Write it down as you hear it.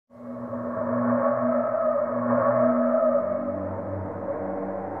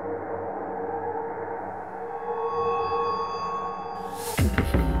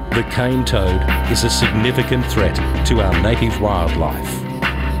The cane toad is a significant threat to our native wildlife.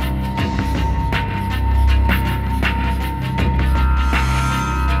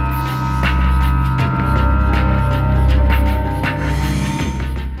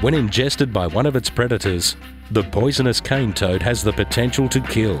 When ingested by one of its predators, the poisonous cane toad has the potential to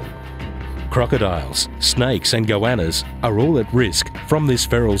kill. Crocodiles, snakes and goannas are all at risk from this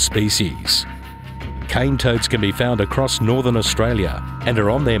feral species. Cane toads can be found across northern Australia and are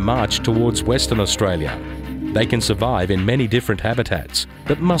on their march towards Western Australia. They can survive in many different habitats,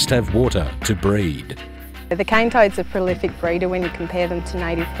 but must have water to breed. The cane toad's a prolific breeder when you compare them to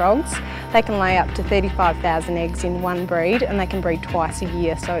native frogs. They can lay up to 35,000 eggs in one breed, and they can breed twice a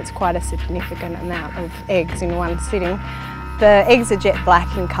year, so it's quite a significant amount of eggs in one sitting. The eggs are jet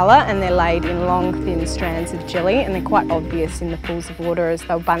black in colour and they're laid in long, thin strands of jelly, and they're quite obvious in the pools of water as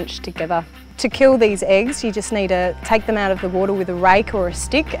they'll bunch together. To kill these eggs, you just need to take them out of the water with a rake or a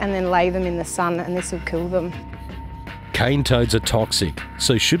stick and then lay them in the sun, and this will kill them. Cane toads are toxic,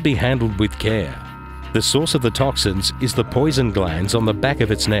 so should be handled with care. The source of the toxins is the poison glands on the back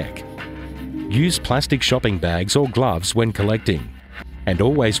of its neck. Use plastic shopping bags or gloves when collecting, and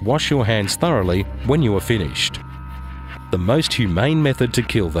always wash your hands thoroughly when you are finished. The most humane method to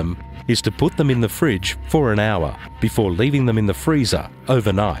kill them is to put them in the fridge for an hour before leaving them in the freezer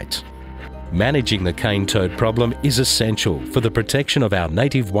overnight. Managing the cane toad problem is essential for the protection of our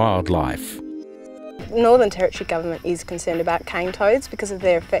native wildlife. The Northern Territory Government is concerned about cane toads because of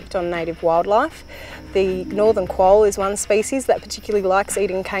their effect on native wildlife. The northern quoll is one species that particularly likes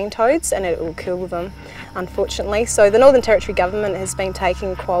eating cane toads, and it will kill them, unfortunately. So the Northern Territory Government has been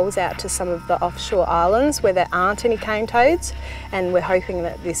taking quolls out to some of the offshore islands where there aren't any cane toads, and we're hoping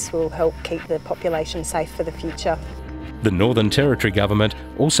that this will help keep the population safe for the future. The Northern Territory Government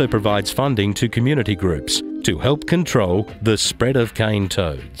also provides funding to community groups to help control the spread of cane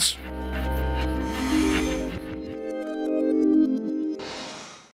toads.